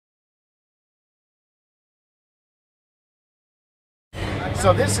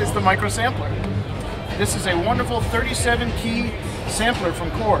So this is the MicroSampler. This is a wonderful 37-key sampler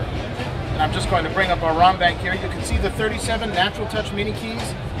from Korg. And I'm just going to bring up our ROM bank here. You can see the 37 natural touch mini keys,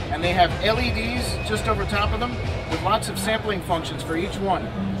 and they have LEDs just over top of them with lots of sampling functions for each one.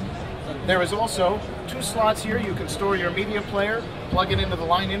 There is also 2 slots here. You can store your media player, plug it into the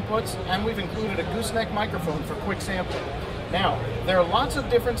line inputs, and we've included a gooseneck microphone for quick sampling. Now, there are lots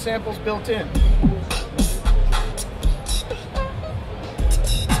of different samples built in.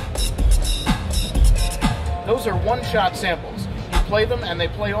 Those are one-shot samples. You play them and they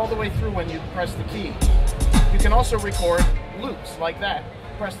play all the way through when you press the key. You can also record loops like that.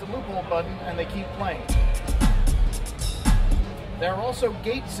 Press the loophole button and they keep playing. There are also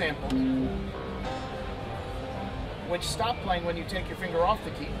gate samples, which stop playing when you take your finger off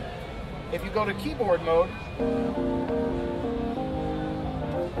the key. If you go to keyboard mode,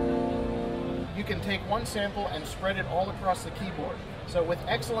 you can take one sample and spread it all across the keyboard. So with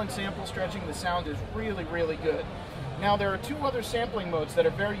excellent sample stretching, the sound is really, really good. Now there are 2 other sampling modes that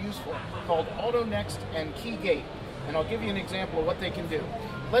are very useful, called Auto Next and Key Gate. And I'll give you an example of what they can do.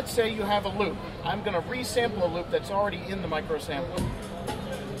 Let's say you have a loop. I'm going to resample a loop that's already in the MicroSampler.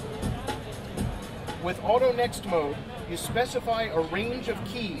 With Auto Next mode, you specify a range of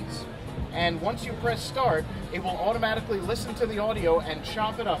keys. And once you press start, it will automatically listen to the audio and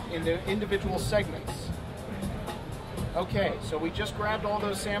chop it up into individual segments. Okay, so we just grabbed all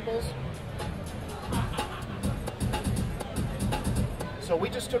those samples. So we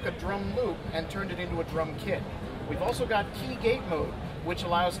just took a drum loop and turned it into a drum kit. We've also got key gate mode, which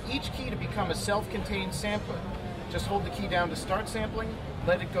allows each key to become a self-contained sampler. Just hold the key down to start sampling,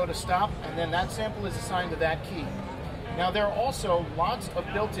 let it go to stop, and then that sample is assigned to that key. Now there are also lots of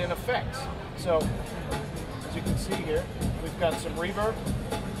built-in effects. So, as you can see here, we've got some reverb,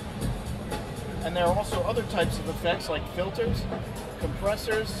 and there are also other types of effects like filters,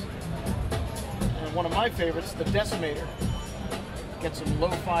 compressors, and one of my favorites, the decimator. Get some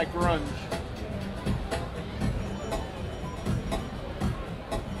lo-fi grunge.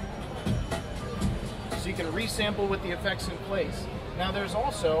 So you can resample with the effects in place. Now there's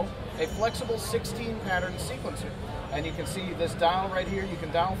also a flexible 16 pattern sequencer. And you can see this dial right here. You can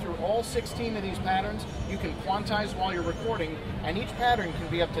dial through all 16 of these patterns. You can quantize while you're recording, and each pattern can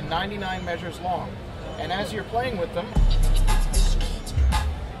be up to 99 measures long. And as you're playing with them,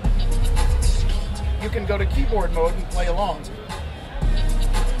 you can go to keyboard mode and play along.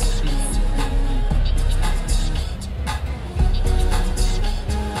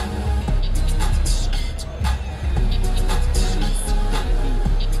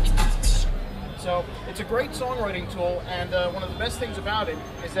 So it's a great songwriting tool, and one of the best things about it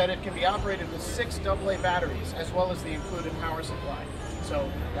is that it can be operated with 6 AA batteries, as well as the included power supply.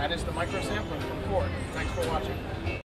 So that is the MicroSampler from Korg. Thanks for watching.